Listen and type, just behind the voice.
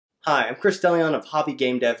Hi, I'm Chris Delion of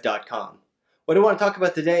HobbyGameDev.com. What I want to talk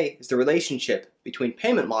about today is the relationship between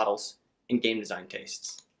payment models and game design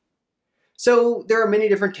tastes. So, there are many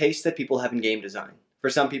different tastes that people have in game design.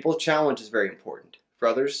 For some people, challenge is very important. For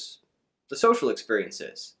others, the social experience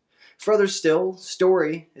is. For others still,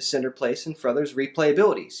 story is center place, and for others,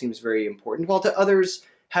 replayability seems very important, while to others,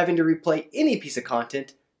 having to replay any piece of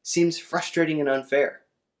content seems frustrating and unfair.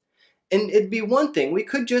 And it'd be one thing, we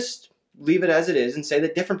could just leave it as it is and say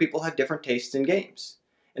that different people have different tastes in games.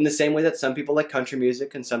 In the same way that some people like country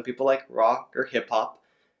music and some people like rock or hip hop.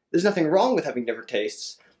 There's nothing wrong with having different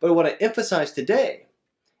tastes, but what I emphasize today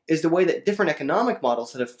is the way that different economic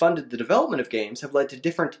models that have funded the development of games have led to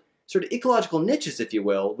different sort of ecological niches, if you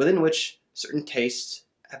will, within which certain tastes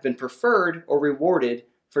have been preferred or rewarded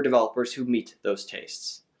for developers who meet those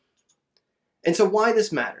tastes. And so why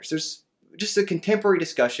this matters? There's just a contemporary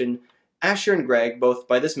discussion. Asher and Greg, both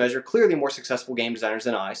by this measure clearly more successful game designers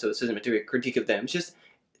than I, so this isn't meant to be a critique of them, it's just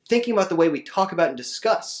thinking about the way we talk about and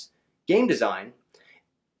discuss game design.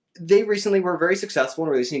 They recently were very successful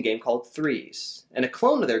in releasing a game called Threes, and a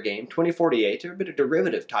clone of their game, 2048, or a bit of a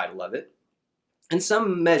derivative title of it, in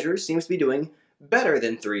some measures seems to be doing better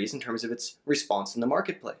than Threes in terms of its response in the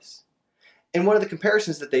marketplace. And one of the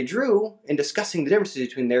comparisons that they drew in discussing the differences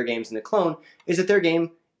between their games and the clone is that their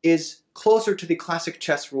game is closer to the classic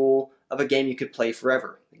chess rule of a game you could play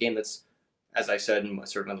forever. A game that's, as I said in my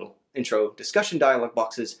sort of little intro discussion dialogue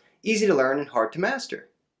boxes, easy to learn and hard to master.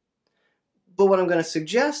 But what I'm going to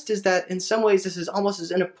suggest is that in some ways this is almost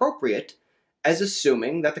as inappropriate as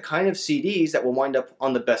assuming that the kind of CDs that will wind up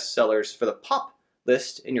on the bestsellers for the pop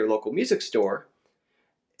list in your local music store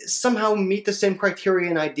somehow meet the same criteria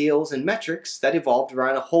and ideals and metrics that evolved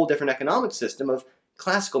around a whole different economic system of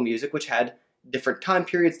classical music, which had different time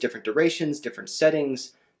periods, different durations, different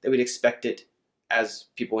settings that we'd expect it as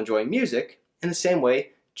people enjoying music. In the same way,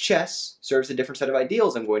 chess serves a different set of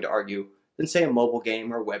ideals, I'm going to argue, than say a mobile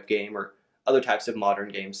game or a web game or other types of modern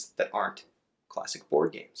games that aren't classic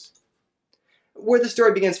board games. Where the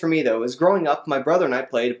story begins for me, though, is growing up, my brother and I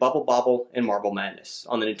played Bubble Bobble and Marble Madness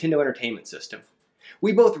on the Nintendo Entertainment System.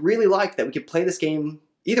 We both really liked that we could play this game,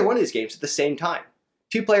 either one of these games, at the same time.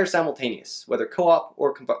 2 players simultaneous, whether co-op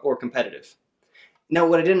or competitive. Now,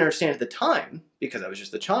 what I didn't understand at the time, because I was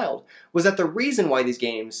just a child, was that the reason why these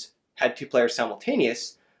games had 2 players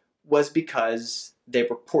simultaneous was because they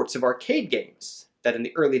were ports of arcade games. That in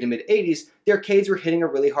the early to mid-80s, the arcades were hitting a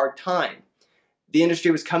really hard time. The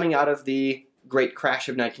industry was coming out of the great crash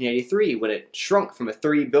of 1983, when it shrunk from a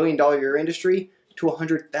 $3 billion a year industry to a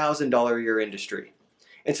 $100,000 a year industry.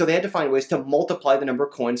 And so they had to find ways to multiply the number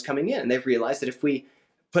of coins coming in. And they've realized that if we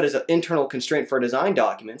put as an internal constraint for our design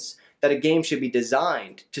documents that a game should be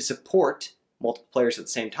designed to support multiple players at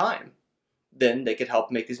the same time, then they could help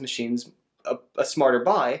make these machines a smarter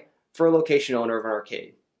buy for a location owner of an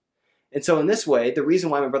arcade. And so in this way, the reason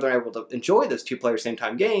why my brother and I were able to enjoy those 2 player same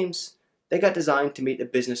time games, they got designed to meet the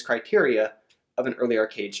business criteria of an early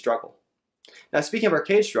arcade struggle. Now, speaking of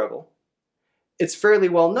arcade struggle, it's fairly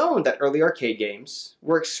well known that early arcade games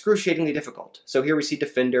were excruciatingly difficult. So here we see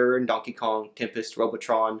Defender and Donkey Kong, Tempest,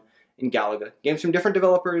 Robotron, and Galaga. Games from different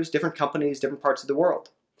developers, different companies, different parts of the world.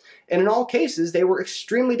 And in all cases, they were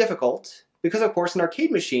extremely difficult because, of course, an arcade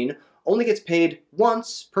machine only gets paid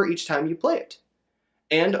once per each time you play it.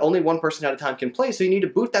 And only one person at a time can play, so you need to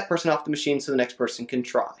boot that person off the machine so the next person can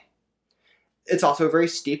try. It's also a very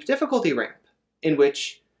steep difficulty ramp, in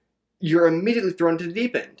which you're immediately thrown into the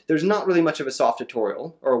deep end. There's not really much of a soft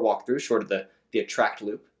tutorial or a walkthrough, short of the attract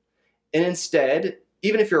loop. And instead,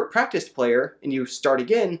 even if you're a practiced player and you start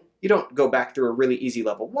again, you don't go back through a really easy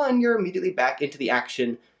level 1, you're immediately back into the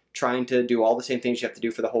action, trying to do all the same things you have to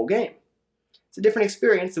do for the whole game. It's a different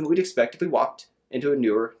experience than what we'd expect if we walked into a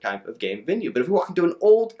newer type of game venue. But if we walk into an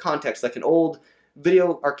old context, like an old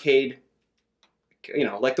video arcade,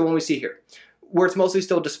 like the one we see here, where it's mostly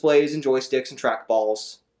still displays and joysticks and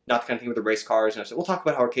trackballs, not the kind of thing with the race cars, and we'll talk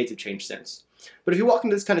about how arcades have changed since. But if you walk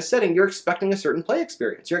into this kind of setting, you're expecting a certain play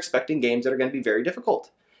experience. You're expecting games that are going to be very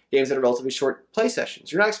difficult, games that are relatively short play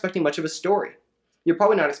sessions. You're not expecting much of a story. You're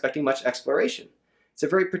probably not expecting much exploration. It's a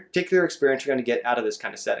very particular experience you're going to get out of this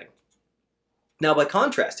kind of setting. Now, by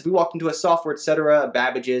contrast, if we walked into a Software Etc.,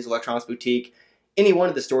 Babbage's, Electronics Boutique, any one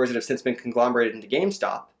of the stores that have since been conglomerated into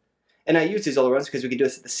GameStop, and I use these older ones because we could do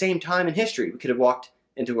this at the same time in history. We could have walked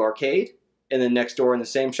into an arcade, and then next door in the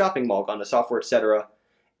same shopping mall, gone to Software Etc.,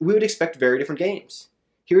 we would expect very different games.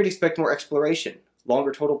 Here we'd expect more exploration,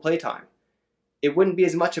 longer total playtime. It wouldn't be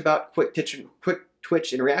as much about quick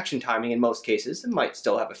twitch and reaction timing in most cases. It might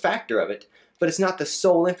still have a factor of it, but it's not the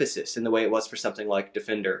sole emphasis in the way it was for something like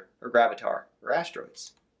Defender or Gravatar or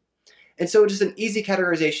Asteroids. And so just an easy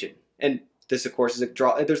categorization. And this, of course, is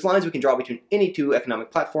there's lines we can draw between any two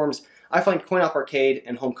economic platforms. I find coin-op arcade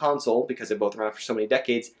and home console, because they've both been around for so many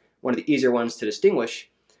decades, one of the easier ones to distinguish.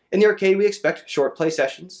 In the arcade, we expect short play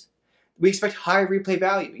sessions. We expect high replay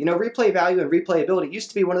value. You know, replay value and replayability used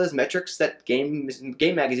to be one of those metrics that game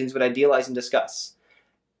magazines would idealize and discuss.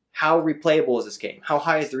 How replayable is this game? How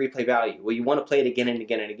high is the replay value? Well, you want to play it again and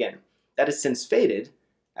again and again. That has since faded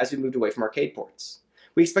as we moved away from arcade ports.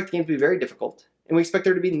 We expect the game to be very difficult, and we expect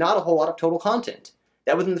there to be not a whole lot of total content.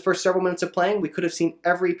 That within the first several minutes of playing, we could have seen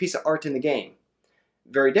every piece of art in the game.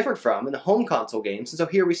 Very different from in the home console games, and so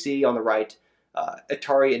here we see on the right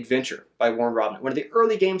Atari Adventure by Warren Robin, one of the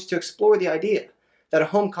early games to explore the idea that a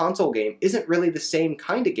home console game isn't really the same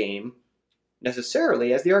kind of game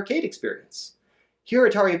necessarily as the arcade experience. Here,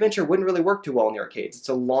 Atari Adventure wouldn't really work too well in the arcades. It's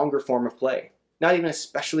a longer form of play. Not even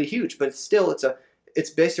especially huge, but it's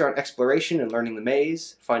based around exploration and learning the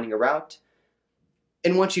maze, finding a route.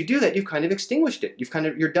 And once you do that, you've kind of extinguished it.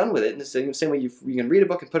 You're done with it. In the same way you can read a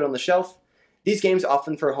book and put it on the shelf. These games,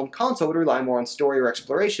 often for a home console, would rely more on story or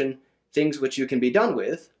exploration, things which you can be done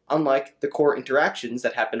with, unlike the core interactions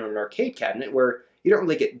that happen on an arcade cabinet, where you don't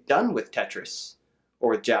really get done with Tetris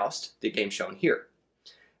or with Joust, the game shown here.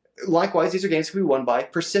 Likewise, these are games that can be won by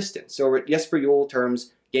persistence, or what Jesper Juhl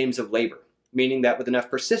terms games of labor, meaning that with enough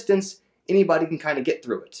persistence, anybody can kind of get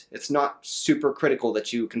through it. It's not super critical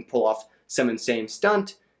that you can pull off some insane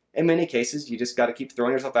stunt. In many cases, you just got to keep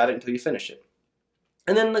throwing yourself at it until you finish it.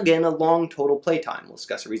 And then again, a long total play time. We'll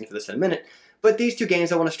discuss the reason for this in a minute. But these two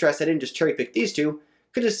games, I want to stress, I didn't just cherry pick these two,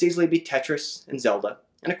 could just easily be Tetris and Zelda.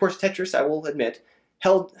 And of course, Tetris, I will admit,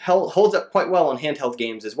 holds up quite well on handheld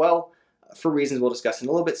games as well, for reasons we'll discuss in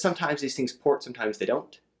a little bit. Sometimes these things port, sometimes they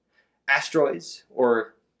don't. Asteroids,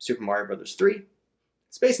 or Super Mario Bros. 3.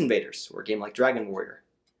 Space Invaders, or a game like Dragon Warrior.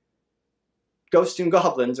 Ghosts and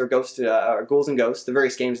Goblins, or Ghouls and Ghosts, the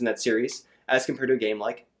various games in that series, as compared to a game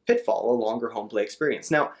like Pitfall, a longer home play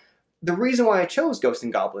experience. Now, the reason why I chose Ghosts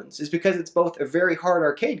and Goblins is because it's both a very hard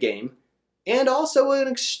arcade game and also an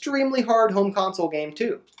extremely hard home console game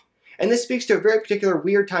too. And this speaks to a very particular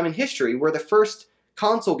weird time in history where the first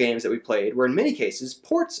console games that we played were in many cases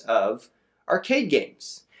ports of arcade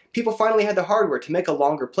games. People finally had the hardware to make a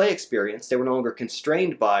longer play experience. They were no longer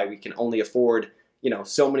constrained by, we can only afford,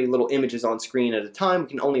 so many little images on screen at a time. We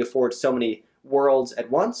can only afford so many worlds at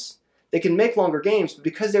once. They can make longer games, but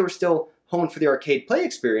because they were still honed for the arcade play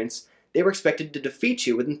experience, they were expected to defeat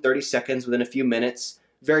you within 30 seconds, within a few minutes,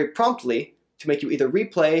 very promptly, to make you either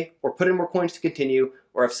replay or put in more coins to continue,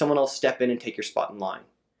 or have someone else step in and take your spot in line.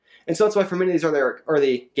 And so that's why for many of these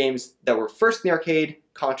early games that were first in the arcade,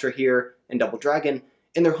 Contra here and Double Dragon,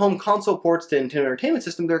 in their home console ports to Nintendo Entertainment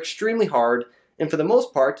System, they're extremely hard, and for the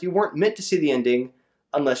most part, you weren't meant to see the ending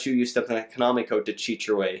unless you used something like Konami Code to cheat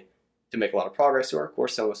your way to make a lot of progress, or of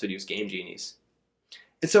course some of us would use Game Genies.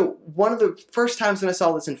 And so one of the first times when I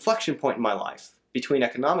saw this inflection point in my life between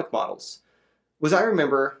economic models was, I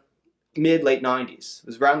remember, mid-late 90s. It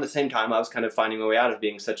was around the same time I was kind of finding my way out of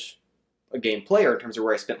being such a game player in terms of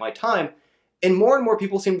where I spent my time, and more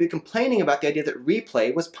people seemed to be complaining about the idea that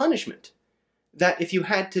replay was punishment. That if you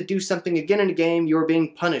had to do something again in a game, you were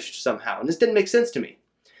being punished somehow. And this didn't make sense to me.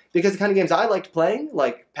 Because the kind of games I liked playing,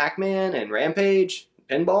 like Pac-Man and Rampage,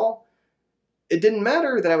 Pinball, it didn't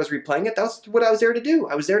matter that I was replaying it. That's what I was there to do.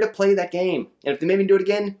 I was there to play that game. And if they made me do it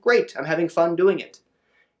again, great. I'm having fun doing it.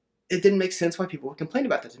 It didn't make sense why people would complain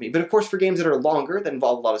about that to me. But of course, for games that are longer, that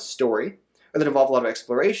involve a lot of story, or that involve a lot of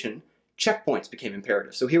exploration, checkpoints became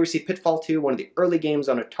imperative. So here we see Pitfall 2, one of the early games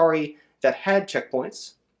on Atari that had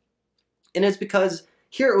checkpoints. And it's because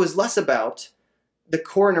here it was less about the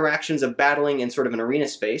core interactions of battling in sort of an arena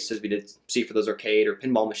space, as we did see for those arcade or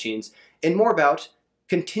pinball machines, and more about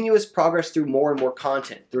continuous progress through more and more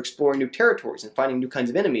content, through exploring new territories and finding new kinds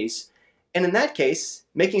of enemies. And in that case,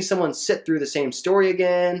 making someone sit through the same story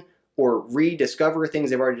again, or rediscover things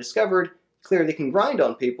they've already discovered, clearly they can grind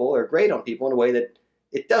on people or grade on people in a way that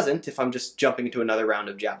it doesn't if I'm just jumping into another round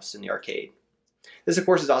of Joust in the arcade. This, of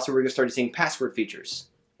course, is also where we started seeing password features,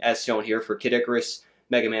 as shown here for Kid Icarus,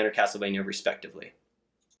 Mega Man, or Castlevania, respectively.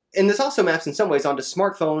 And this also maps in some ways onto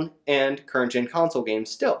smartphone and current-gen console games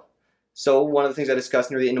still. So one of the things I discussed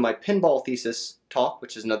near the end of my pinball thesis talk,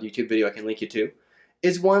 which is another YouTube video I can link you to,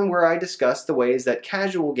 is one where I discuss the ways that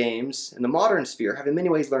casual games in the modern sphere have in many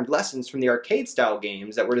ways learned lessons from the arcade-style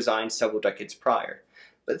games that were designed several decades prior.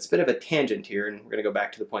 But it's a bit of a tangent here, and we're going to go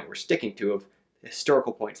back to the point we're sticking to of the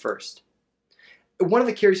historical point first. One of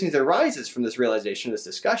the curious things that arises from this realization, this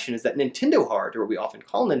discussion, is that Nintendo Hard, or what we often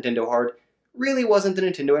call Nintendo Hard, really wasn't the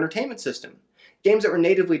Nintendo Entertainment System. Games that were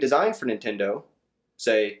natively designed for Nintendo,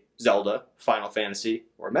 say Zelda, Final Fantasy,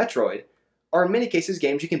 or Metroid, are in many cases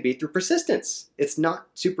games you can beat through persistence. It's not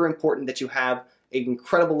super important that you have an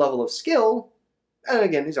incredible level of skill, and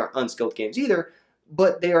again, these aren't unskilled games either,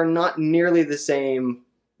 but they are not nearly the same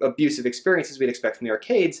abusive experiences we'd expect from the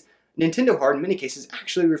arcades. Nintendo Hard in many cases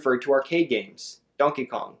actually referred to arcade games, Donkey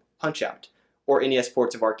Kong, Punch-Out, or NES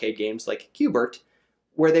ports of arcade games like Q*bert,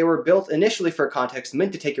 where they were built initially for a context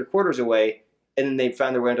meant to take your quarters away, and then they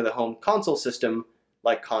found their way into the home console system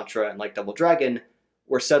like Contra and like Double Dragon,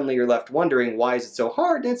 where suddenly you're left wondering, why is it so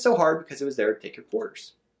hard? And it's so hard because it was there to take your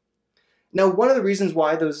quarters. Now, one of the reasons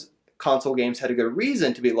why those console games had a good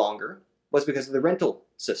reason to be longer was because of the rental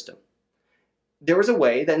system. There was a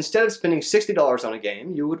way that instead of spending $60 on a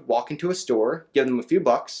game, you would walk into a store, give them a few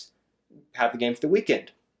bucks, have the game for the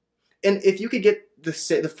weekend. And if you could get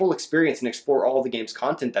the full experience and explore all the game's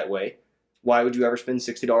content that way, why would you ever spend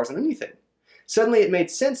 $60 on anything? Suddenly it made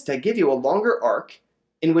sense to give you a longer arc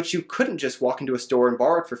in which you couldn't just walk into a store and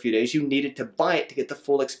borrow it for a few days. You needed to buy it to get the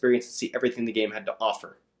full experience and see everything the game had to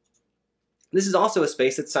offer. This is also a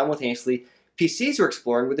space that simultaneously PCs were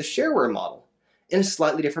exploring with the shareware model in a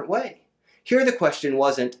slightly different way. Here the question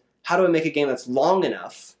wasn't, how do I make a game that's long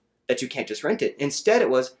enough that you can't just rent it? Instead it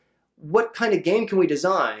was, what kind of game can we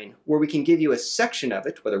design where we can give you a section of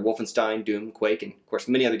it, whether Wolfenstein, Doom, Quake, and of course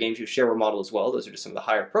many other games use shareware model as well, those are just some of the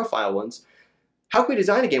higher profile ones. How can we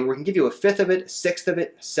design a game where we can give you a fifth of it, a sixth of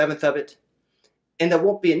it, a seventh of it, and that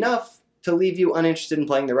won't be enough to leave you uninterested in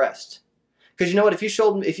playing the rest? Because you know what,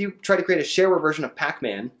 if you try to create a shareware version of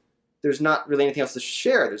Pac-Man, there's not really anything else to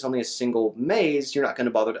share. There's only a single maze, you're not going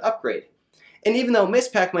to bother to upgrade. And even though Miss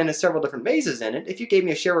Pac-Man has several different mazes in it, if you gave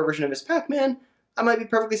me a shareware version of Miss Pac-Man, I might be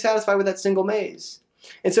perfectly satisfied with that single maze.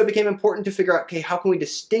 And so it became important to figure out, okay, how can we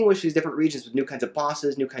distinguish these different regions with new kinds of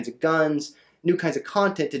bosses, new kinds of guns, new kinds of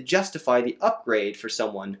content to justify the upgrade for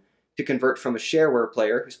someone to convert from a shareware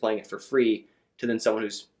player who's playing it for free to then someone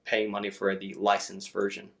who's paying money for the licensed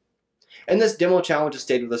version. And this demo challenge has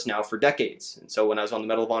stayed with us now for decades. And so when I was on the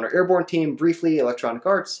Medal of Honor Airborne team, briefly, Electronic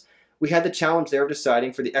Arts, we had the challenge there of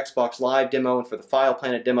deciding for the Xbox Live demo and for the File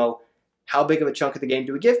Planet demo, how big of a chunk of the game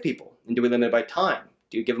do we give people? And do we limit it by time?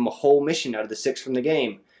 Do you give them a whole mission out of the 6 from the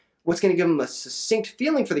game? What's going to give them a succinct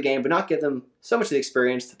feeling for the game but not give them so much of the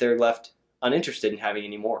experience that they're left uninterested in having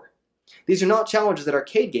any more? These are not challenges that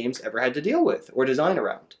arcade games ever had to deal with or design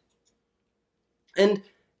around. And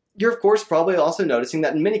you're of course probably also noticing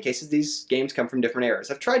that in many cases these games come from different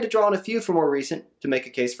eras. I've tried to draw on a few from more recent to make a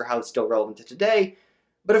case for how it's still relevant to today,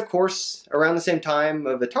 but of course around the same time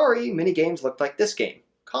of Atari, many games looked like this game,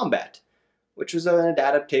 Combat, which was an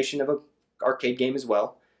adaptation of an arcade game as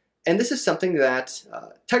well. And this is something that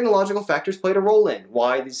technological factors played a role in,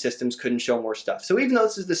 why these systems couldn't show more stuff. So even though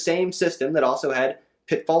this is the same system that also had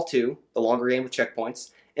Pitfall 2, the longer game with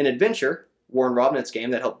checkpoints, and Adventure, Warren Robnett's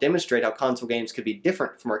game that helped demonstrate how console games could be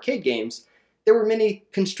different from arcade games, there were many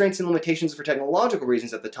constraints and limitations for technological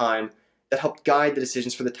reasons at the time that helped guide the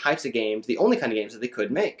decisions for the types of games, the only kind of games that they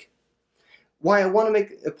could make. Why I want to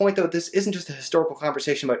make a point though that this isn't just a historical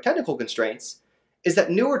conversation about technical constraints, is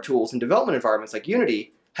that newer tools and development environments like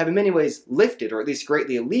Unity have in many ways lifted or at least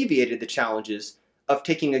greatly alleviated the challenges of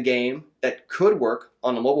taking a game that could work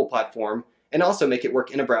on a mobile platform and also make it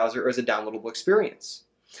work in a browser or as a downloadable experience.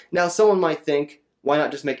 Now someone might think, why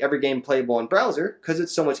not just make every game playable in browser, because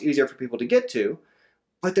it's so much easier for people to get to,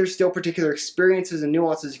 but there's still particular experiences and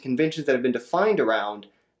nuances and conventions that have been defined around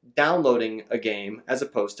downloading a game as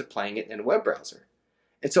opposed to playing it in a web browser.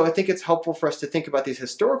 And so I think it's helpful for us to think about these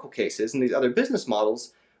historical cases and these other business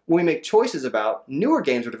models when we make choices about newer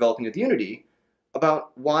games we're developing with Unity,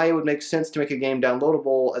 about why it would make sense to make a game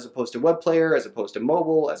downloadable as opposed to web player, as opposed to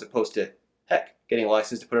mobile, as opposed to, heck, getting a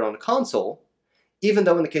license to put it on a console, even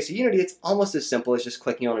though in the case of Unity it's almost as simple as just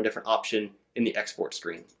clicking on a different option in the export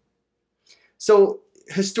screen. So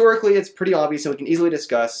historically it's pretty obvious and we can easily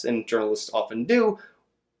discuss, and journalists often do,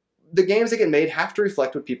 the games that get made have to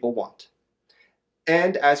reflect what people want.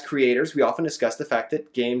 And as creators, we often discuss the fact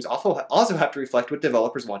that games also have to reflect what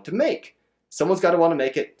developers want to make. Someone's got to want to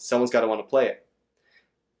make it, someone's got to want to play it.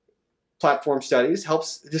 Platform studies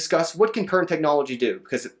helps discuss what can current technology do,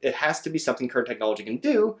 because it has to be something current technology can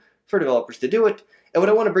do for developers to do it. And what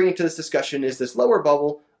I want to bring into this discussion is this lower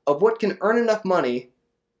bubble of what can earn enough money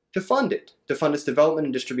to fund it, to fund its development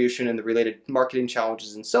and distribution and the related marketing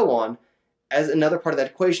challenges and so on, as another part of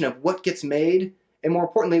that equation of what gets made, and more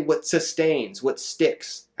importantly, what sustains, what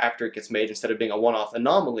sticks after it gets made, instead of being a one-off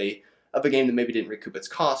anomaly of a game that maybe didn't recoup its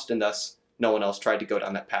cost and thus no one else tried to go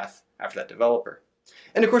down that path after that developer.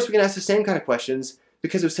 And of course we can ask the same kind of questions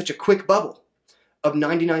because it was such a quick bubble of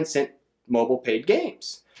 99-cent mobile paid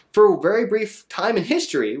games. For a very brief time in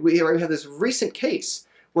history, we have this recent case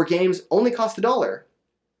where games only cost $1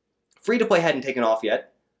 Free-to-play hadn't taken off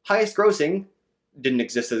yet. Highest grossing didn't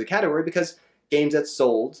exist as a category because games that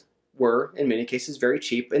sold were, in many cases, very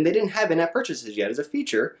cheap, and they didn't have in-app purchases yet as a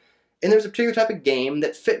feature. And there was a particular type of game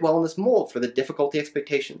that fit well in this mold for the difficulty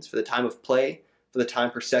expectations, for the time of play, for the time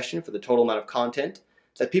per session, for the total amount of content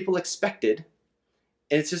that people expected.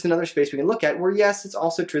 And it's just another space we can look at where, yes, it's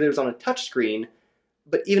also true that it was on a touch screen,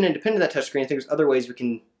 but even independent of that touch screen, I think there's other ways we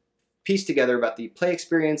can piece together about the play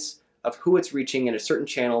experience of who it's reaching in a certain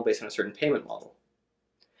channel based on a certain payment model.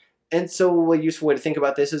 And so a useful way to think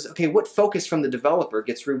about this is, okay, what focus from the developer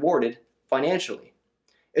gets rewarded financially?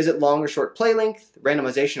 Is it long or short play length,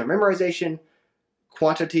 randomization or memorization,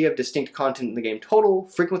 quantity of distinct content in the game total,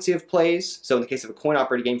 frequency of plays? So in the case of a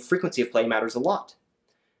coin-operated game, frequency of play matters a lot.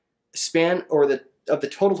 Span or of the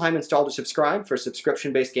total time installed or subscribed for a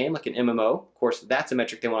subscription-based game like an MMO. Of course, that's a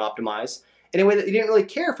metric they want to optimize. In a way that you didn't really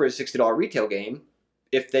care for a $60 retail game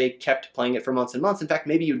if they kept playing it for months and months. In fact,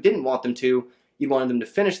 maybe you didn't want them to. You wanted them to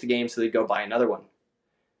finish the game so they'd go buy another one.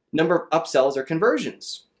 Number of upsells or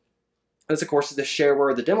conversions. This, of course, is the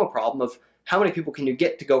shareware or the demo problem of how many people can you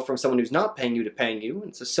get to go from someone who's not paying you to paying you. And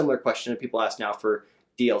it's a similar question that people ask now for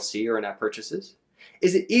DLC or in-app purchases.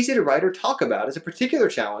 Is it easy to write or talk about is a particular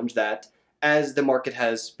challenge that, as the market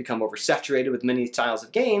has become oversaturated with many styles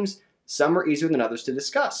of games, some are easier than others to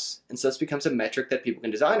discuss. And so this becomes a metric that people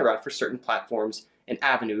can design around for certain platforms and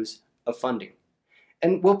avenues of funding.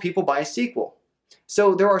 And will people buy a sequel?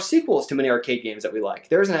 So there are sequels to many arcade games that we like.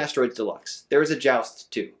 There's an Asteroids Deluxe. There is a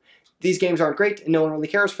Joust 2. These games aren't great and no one really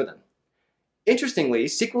cares for them. Interestingly,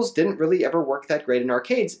 sequels didn't really ever work that great in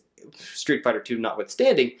arcades, Street Fighter II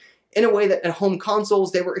notwithstanding, in a way that at home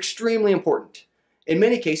consoles they were extremely important. In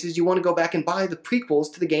many cases, you want to go back and buy the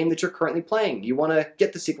prequels to the game that you're currently playing. You want to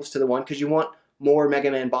get the sequels to the one because you want more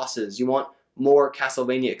Mega Man bosses. You want more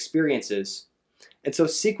Castlevania experiences. And so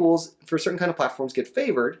sequels for certain kind of platforms get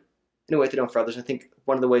favored in a way they don't for others. I think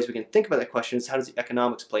one of the ways we can think about that question is how does the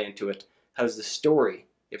economics play into it? How does the story,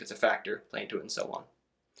 if it's a factor, play into it, and so on.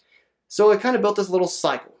 So I kind of built this little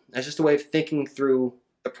cycle as just a way of thinking through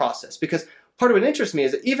the process. Because part of what interests me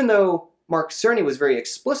is that even though Mark Cerny was very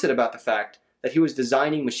explicit about the fact that he was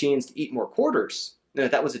designing machines to eat more quarters,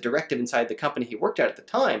 and that was a directive inside the company he worked at the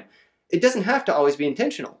time, it doesn't have to always be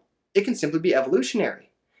intentional. It can simply be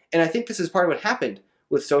evolutionary. And I think this is part of what happened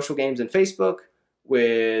with social games and Facebook,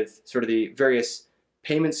 with sort of the various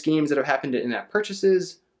payment schemes that have happened in in-app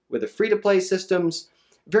purchases, with the free-to-play systems,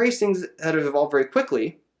 various things that have evolved very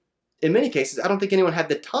quickly. In many cases, I don't think anyone had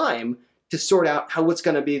the time to sort out what's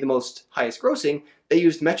going to be the most highest grossing. They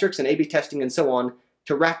used metrics and A/B testing and so on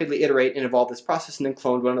to rapidly iterate and evolve this process and then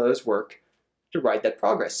cloned one of those work to ride that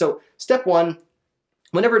progress. So step one,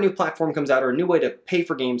 whenever a new platform comes out or a new way to pay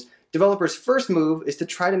for games, developers' first move is to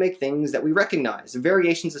try to make things that we recognize,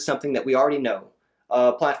 variations of something that we already know.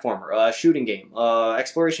 A platformer, a shooting game,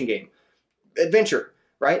 exploration game, adventure,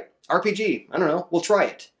 right? RPG, I don't know, we'll try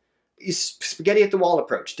it. Spaghetti at the wall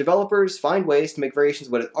approach. Developers find ways to make variations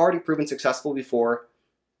of what has already proven successful before,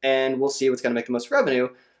 and we'll see what's going to make the most revenue.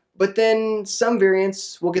 But then some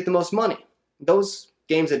variants will get the most money. Those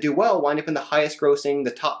games that do well wind up in the highest grossing,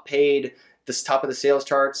 the top paid, the top of the sales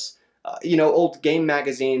charts. Old game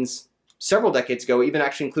magazines several decades ago even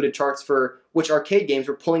actually included charts for which arcade games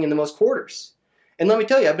were pulling in the most quarters. And let me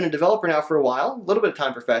tell you, I've been a developer now for a while, a little bit of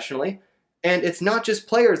time professionally, and it's not just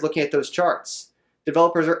players looking at those charts.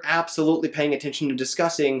 Developers are absolutely paying attention to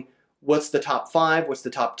discussing what's the top 5, what's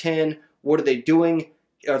the top 10, what are they doing,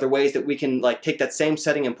 are there ways that we can take that same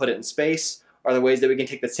setting and put it in space, are there ways that we can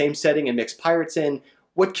take that same setting and mix pirates in,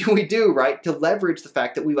 what can we do, right, to leverage the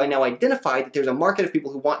fact that we've now identified that there's a market of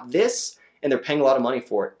people who want this and they're paying a lot of money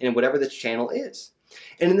for it in whatever this channel is.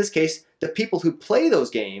 And in this case, the people who play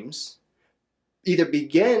those games either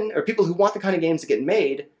begin, or people who want the kind of games that get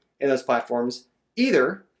made in those platforms,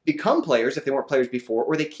 either become players if they weren't players before,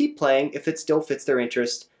 or they keep playing if it still fits their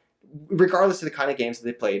interest, regardless of the kind of games that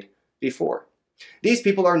they played before. These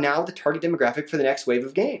people are now the target demographic for the next wave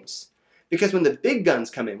of games. Because when the big guns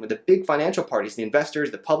come in, when the big financial parties, the investors,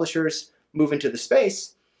 the publishers move into the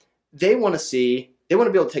space, they want to be able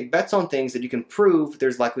to take bets on things that you can prove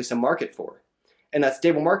there's likely some market for. And that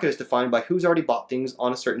stable market is defined by who's already bought things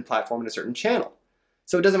on a certain platform and a certain channel.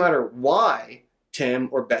 So it doesn't matter why Tim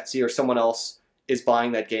or Betsy or someone else is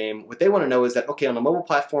buying that game. What they want to know is that, okay, on a mobile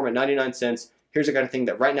platform at 99 cents, here's the kind of thing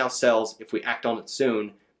that right now sells if we act on it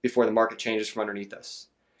soon before the market changes from underneath us.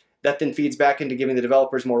 That then feeds back into giving the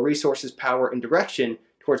developers more resources, power, and direction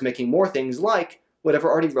towards making more things like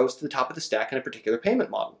whatever already rose to the top of the stack in a particular payment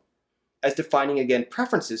model. As defining, again,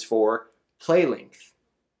 preferences for play length,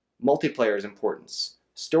 multiplayer's importance,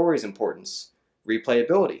 story's importance,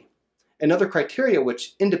 replayability. and other criteria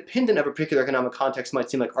which, independent of a particular economic context, might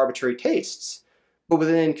seem like arbitrary tastes, but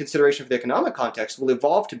within consideration for the economic context will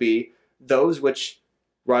evolve to be those which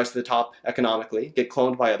rise to the top economically, get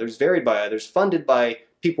cloned by others, varied by others, funded by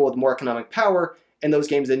people with more economic power, and those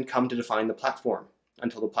games then come to define the platform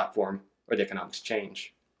until the platform or the economics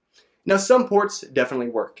change. Now, some ports definitely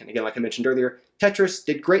work, and again, like I mentioned earlier, Tetris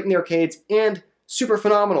did great in the arcades and super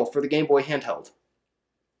phenomenal for the Game Boy handheld.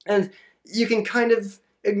 And you can kind of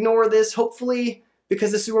ignore this, hopefully,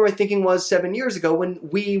 because this is where my thinking was 7 years ago when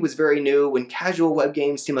Wii was very new, when casual web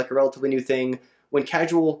games seemed like a relatively new thing, when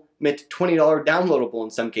casual meant $20 downloadable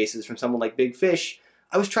in some cases from someone like Big Fish.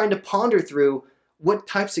 I was trying to ponder through what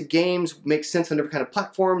types of games make sense on different kind of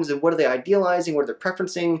platforms, and what are they idealizing, what are they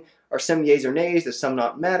preferencing, are some yays or nays, does some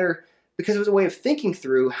not matter? Because it was a way of thinking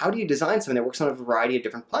through how do you design something that works on a variety of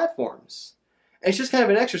different platforms. And it's just kind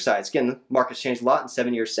of an exercise. Again, the market's changed a lot in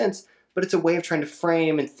 7 years since, but it's a way of trying to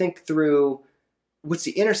frame and think through what's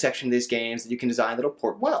the intersection of these games that you can design that'll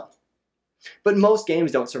port well. But most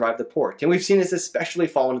games don't survive the port, and we've seen this especially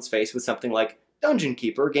fall on its face with something like Dungeon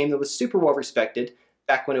Keeper, a game that was super well respected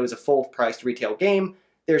back when it was a full-priced retail game.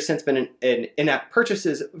 There's since been an in-app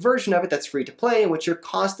purchases version of it that's free to play, in which you're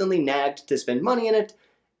constantly nagged to spend money in it,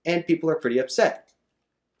 and people are pretty upset.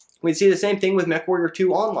 We see the same thing with MechWarrior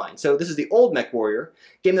 2 Online. So this is the old MechWarrior,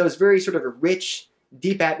 game that was very sort of a rich,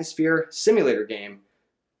 deep atmosphere simulator game,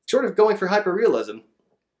 sort of going for hyper-realism,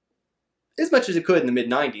 as much as it could in the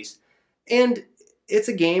mid-90s. And it's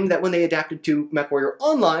a game that when they adapted to MechWarrior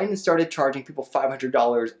Online and started charging people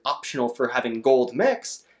 $500 optional for having gold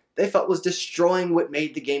mechs, they felt was destroying what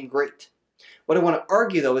made the game great. What I want to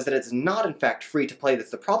argue, though, is that it's not in fact free to play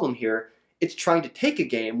that's the problem here. It's trying to take a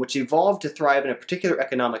game which evolved to thrive in a particular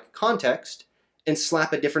economic context and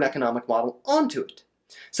slap a different economic model onto it.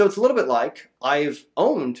 So it's a little bit like I've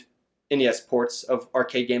owned NES ports of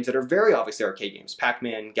arcade games that are very obviously arcade games,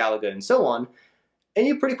 Pac-Man, Galaga, and so on, and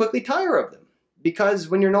you pretty quickly tire of them. Because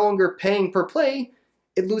when you're no longer paying per play,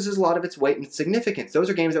 it loses a lot of its weight and its significance. Those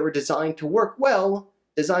are games that were designed to work well,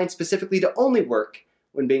 designed specifically to only work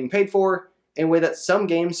when being paid for, in a way that some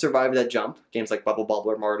games survived that jump, games like Bubble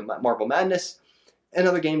Bobble or Marble Madness, and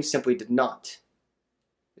other games simply did not.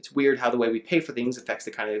 It's weird how the way we pay for things affects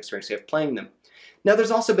the kind of experience we have playing them. Now,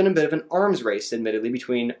 there's also been a bit of an arms race, admittedly,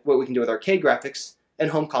 between what we can do with arcade graphics and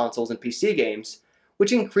home consoles and PC games,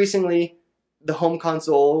 which increasingly the home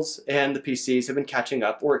consoles and the PCs have been catching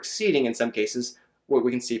up, or exceeding in some cases, what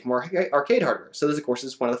we can see from our arcade hardware. So this, of course,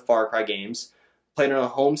 is one of the Far Cry games, played on a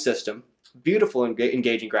home system, beautiful and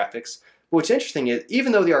engaging graphics. But what's interesting is,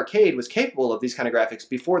 even though the arcade was capable of these kind of graphics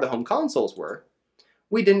before the home consoles were,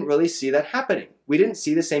 we didn't really see that happening. We didn't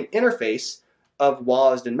see the same interface of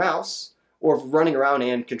WASD and mouse, or of running around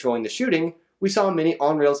and controlling the shooting. We saw many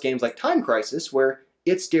on-rails games like Time Crisis, where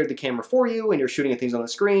it steered the camera for you and you're shooting at things on the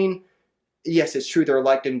screen. Yes, it's true there are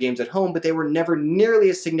light gun games at home, but they were never nearly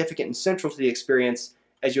as significant and central to the experience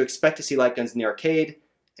as you expect to see light guns in the arcade.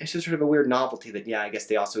 It's just sort of a weird novelty that, yeah, I guess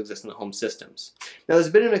they also exist in the home systems. Now, there's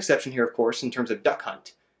been an exception here, of course, in terms of Duck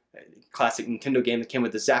Hunt, a classic Nintendo game that came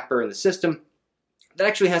with the Zapper and the system. That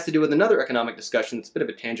actually has to do with another economic discussion, it's a bit of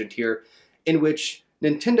a tangent here, in which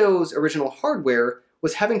Nintendo's original hardware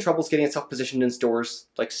was having troubles getting itself positioned in stores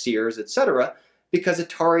like Sears, etc., because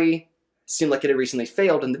Atari seemed like it had recently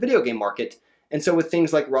failed in the video game market. And so with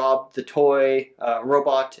things like Rob, the toy,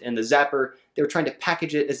 robot, and the Zapper, they were trying to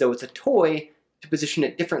package it as though it's a toy to position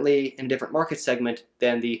it differently in a different market segment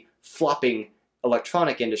than the flopping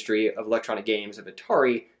electronic industry of electronic games of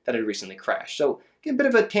Atari that had recently crashed. So, again, a bit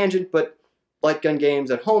of a tangent, but light gun games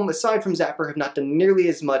at home, aside from Zapper, have not done nearly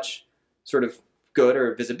as much sort of good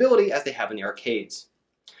or visibility as they have in the arcades.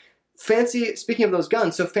 Speaking of those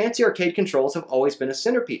guns, so fancy arcade controls have always been a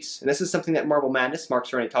centerpiece. And this is something that Marble Madness, Mark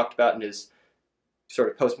Cerny, talked about in his sort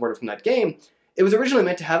of post-mortem from that game. It was originally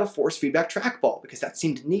meant to have a force feedback trackball, because that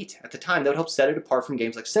seemed neat at the time. That would help set it apart from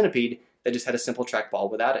games like Centipede that just had a simple trackball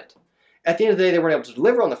without it. At the end of the day, they weren't able to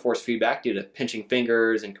deliver on the force feedback due to pinching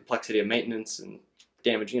fingers and complexity of maintenance and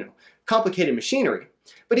damage, complicated machinery.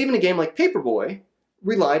 But even a game like Paperboy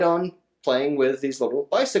relied on playing with these little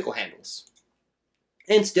bicycle handles.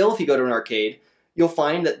 And still, if you go to an arcade, you'll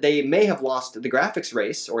find that they may have lost the graphics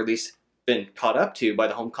race, or at least been caught up to by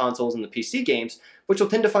the home consoles and the PC games, which you'll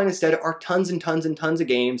tend to find instead are tons and tons and tons of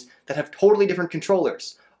games that have totally different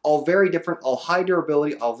controllers. All very different, all high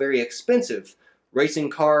durability, all very expensive. Racing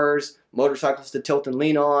cars, motorcycles to tilt and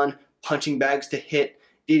lean on, punching bags to hit,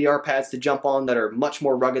 DDR pads to jump on that are much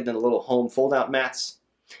more rugged than the little home fold-out mats.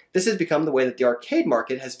 This has become the way that the arcade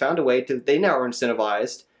market has found a way to, they now are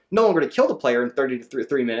incentivized no longer to kill the player in 30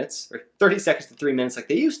 seconds to 3 minutes like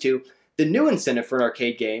they used to. The new incentive for an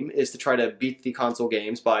arcade game is to try to beat the console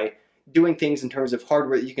games by doing things in terms of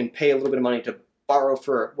hardware that you can pay a little bit of money to borrow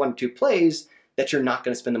for 1 or 2 plays that you're not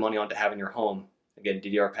going to spend the money on to have in your home. Again,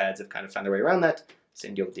 DDR pads have kind of found their way around that.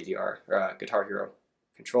 Same deal with Guitar Hero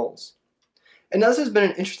controls. And this has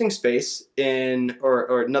been an interesting space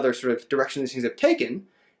or another sort of direction these things have taken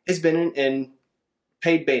has been in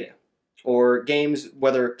paid beta, or games,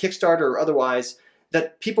 whether Kickstarter or otherwise,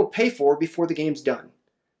 that people pay for before the game's done.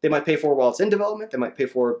 They might pay for it while it's in development, they might pay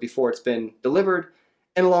for it before it's been delivered,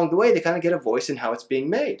 and along the way they kind of get a voice in how it's being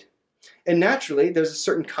made. And naturally, there's a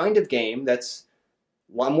certain kind of game that's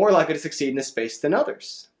more likely to succeed in this space than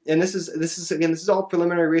others. And this is all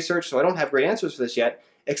preliminary research, so I don't have great answers for this yet,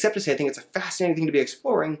 except to say I think it's a fascinating thing to be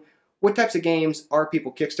exploring. What types of games are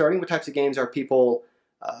people kickstarting? What types of games are people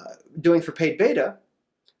doing for paid beta?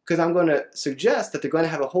 Because I'm going to suggest that they're going to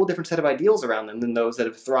have a whole different set of ideals around them than those that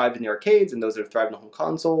have thrived in the arcades and those that have thrived in the home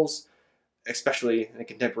consoles, especially in a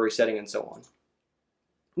contemporary setting and so on.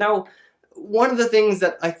 Now, one of the things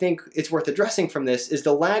that I think it's worth addressing from this is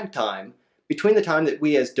the lag time between the time that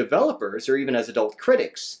we as developers, or even as adult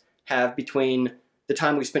critics, have between the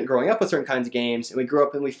time we spent growing up with certain kinds of games and we grow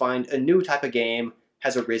up and we find a new type of game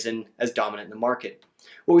has arisen as dominant in the market.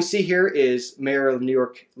 What we see here is Mayor of New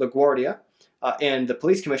York LaGuardia and the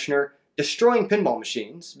police commissioner destroying pinball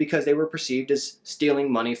machines because they were perceived as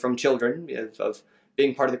stealing money from children, of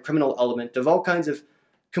being part of the criminal element, of all kinds of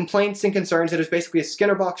complaints and concerns that is basically a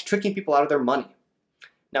Skinner box tricking people out of their money.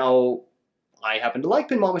 Now, I happen to like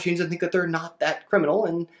pinball machines and think that they're not that criminal,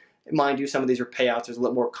 and mind you, some of these are payouts. There's a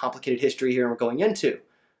little more complicated history here we're going into.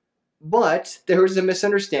 But there was some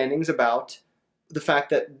misunderstandings about the fact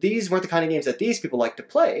that these weren't the kind of games that these people like to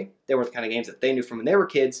play. They weren't the kind of games that they knew from when they were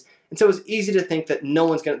kids, and so it was easy to think that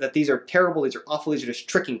that these are terrible, these are awful, these are just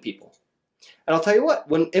tricking people. And I'll tell you what,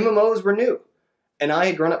 when MMOs were new, and I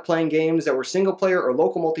had grown up playing games that were single player or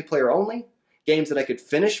local multiplayer only, games that I could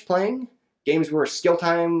finish playing, games where skill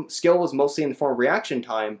was mostly in the form of reaction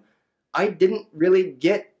time, I didn't really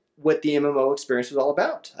get what the MMO experience was all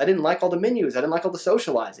about. I didn't like all the menus, I didn't like all the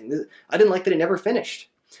socializing, I didn't like that it never finished.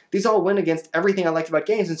 These all went against everything I liked about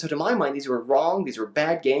games, and so to my mind, these were wrong, these were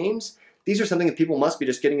bad games, these are something that people must be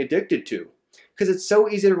just getting addicted to. Because it's so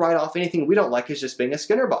easy to write off anything we don't like as just being a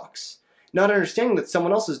Skinner box, not understanding that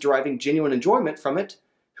someone else is deriving genuine enjoyment from it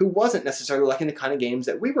who wasn't necessarily liking the kind of games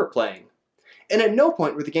that we were playing. And at no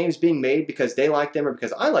point were the games being made because they liked them or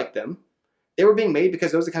because I liked them. They were being made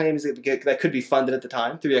because those are the kind of games that could be funded at the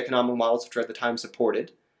time through the economic models which were at the time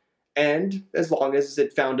supported. And as long as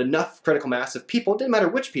it found enough critical mass of people, it didn't matter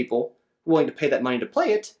which people, willing to pay that money to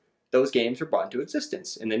play it, those games were brought into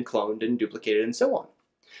existence and then cloned and duplicated and so on.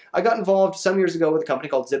 I got involved some years ago with a company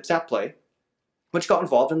called Zip Zap Play, which got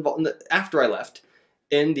involved after I left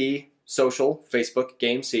in the social Facebook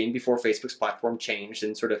game scene before Facebook's platform changed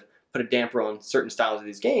and sort of put a damper on certain styles of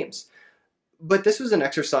these games. But this was an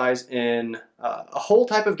exercise in a whole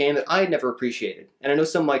type of game that I had never appreciated. And I know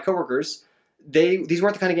some of my coworkers, these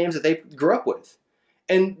weren't the kind of games that they grew up with.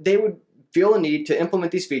 And they would feel a need to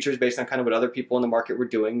implement these features based on kind of what other people in the market were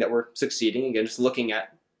doing that were succeeding. Again, just looking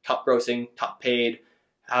at top grossing, top paid,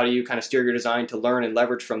 how do you kind of steer your design to learn and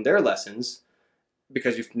leverage from their lessons,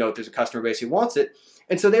 because you know there's a customer base who wants it.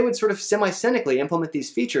 And so they would sort of semi-cynically implement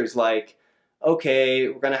these features like, okay,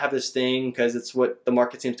 we're going to have this thing because it's what the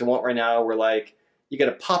market seems to want right now. We're like, you get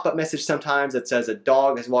a pop-up message sometimes that says a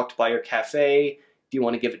dog has walked by your cafe. Do you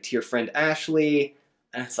want to give it to your friend Ashley?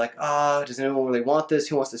 And it's like, oh, does anyone really want this?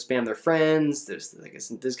 Who wants to spam their friends? This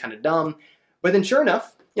is kind of dumb. But then sure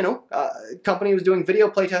enough, you know, a company was doing video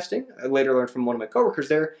playtesting. I later learned from one of my coworkers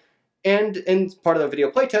there. And in part of the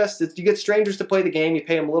video playtest, you get strangers to play the game. You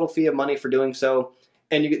pay them a little fee of money for doing so.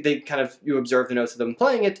 And you observe the notes of them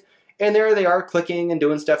playing it. And there they are clicking and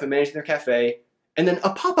doing stuff and managing their cafe. And then a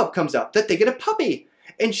pop-up comes up that they get a puppy.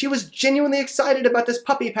 And she was genuinely excited about this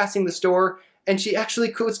puppy passing the store. And she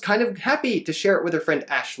actually was kind of happy to share it with her friend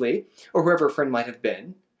Ashley, or whoever her friend might have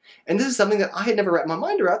been. And this is something that I had never wrapped my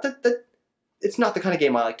mind around, that it's not the kind of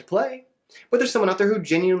game I like to play. But there's someone out there who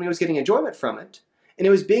genuinely was getting enjoyment from it. And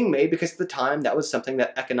it was being made because at the time that was something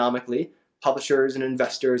that economically publishers and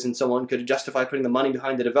investors and so on could justify putting the money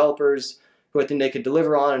behind the developers who I think they could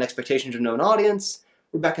deliver on and expectations of known audience.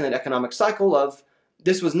 We're back in that economic cycle of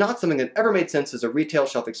this was not something that ever made sense as a retail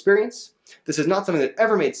shelf experience. This is not something that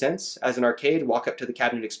ever made sense as an arcade walk up to the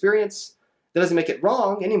cabinet experience. That doesn't make it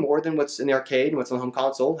wrong any more than what's in the arcade and what's on the home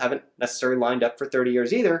console haven't necessarily lined up for 30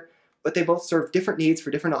 years either, but they both serve different needs for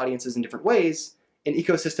different audiences in different ways, in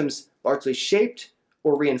ecosystems largely shaped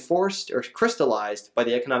or reinforced or crystallized by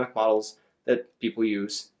the economic models that people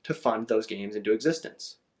use to fund those games into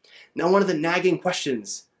existence. Now, one of the nagging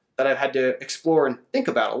questions that I've had to explore and think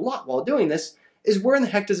about a lot while doing this is where in the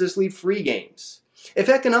heck does this leave free games? If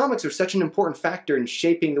economics are such an important factor in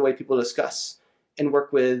shaping the way people discuss and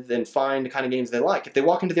work with and find the kind of games they like, if they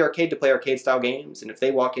walk into the arcade to play arcade-style games, and if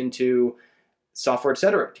they walk into software,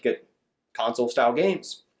 etc., to get console-style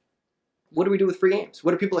games, what do we do with free games?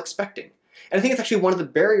 What are people expecting? And I think it's actually one of the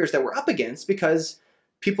barriers that we're up against, because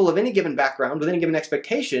people of any given background with any given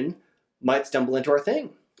expectation might stumble into our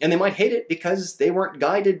thing. And they might hate it because they weren't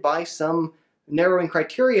guided by some narrowing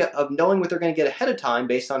criteria of knowing what they're going to get ahead of time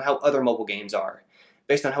based on how other mobile games are,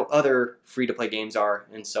 based on how other free-to-play games are,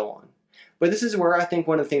 and so on. But this is where I think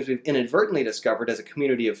one of the things we've inadvertently discovered as a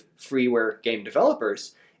community of freeware game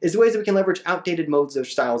developers is the ways that we can leverage outdated modes of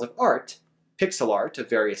styles of art, pixel art of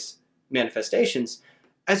various manifestations,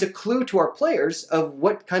 as a clue to our players of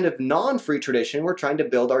what kind of non-free tradition we're trying to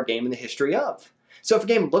build our game in the history of. So if a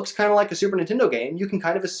game looks kind of like a Super Nintendo game, you can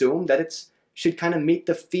kind of assume that it should kind of meet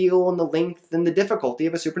the feel and the length and the difficulty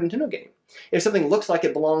of a Super Nintendo game. If something looks like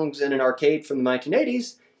it belongs in an arcade from the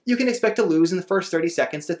 1980s, you can expect to lose in the first 30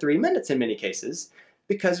 seconds to 3 minutes in many cases,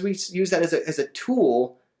 because we use that as a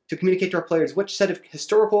tool to communicate to our players which set of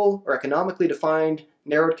historical or economically defined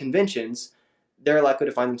narrowed conventions they're likely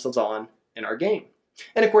to find themselves on in our game.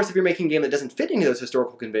 And of course, if you're making a game that doesn't fit any of those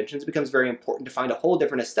historical conventions, it becomes very important to find a whole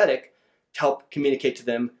different aesthetic to help communicate to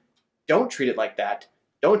them, don't treat it like that.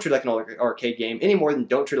 Don't treat it like an arcade game any more than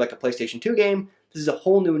don't treat it like a PlayStation 2 game. This is a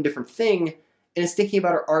whole new and different thing, and it's thinking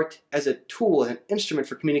about our art as a tool, as an instrument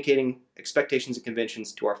for communicating expectations and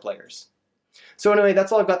conventions to our players. So anyway,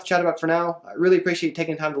 that's all I've got to chat about for now. I really appreciate you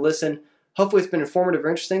taking time to listen. Hopefully it's been informative or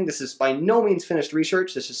interesting. This is by no means finished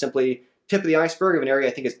research. This is simply tip of the iceberg of an area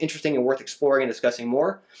I think is interesting and worth exploring and discussing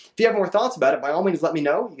more. If you have more thoughts about it, by all means let me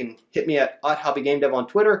know. You can hit me at @hobbygamedev on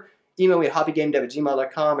Twitter, email me at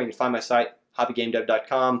hobbygamedev@gmail.com, or you can find my site,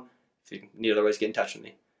 hobbygamedev.com, if you need other ways to get in touch with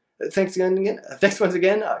me. Thanks once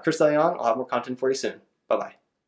again, Chris DeLeon. I'll have more content for you soon. Bye-bye.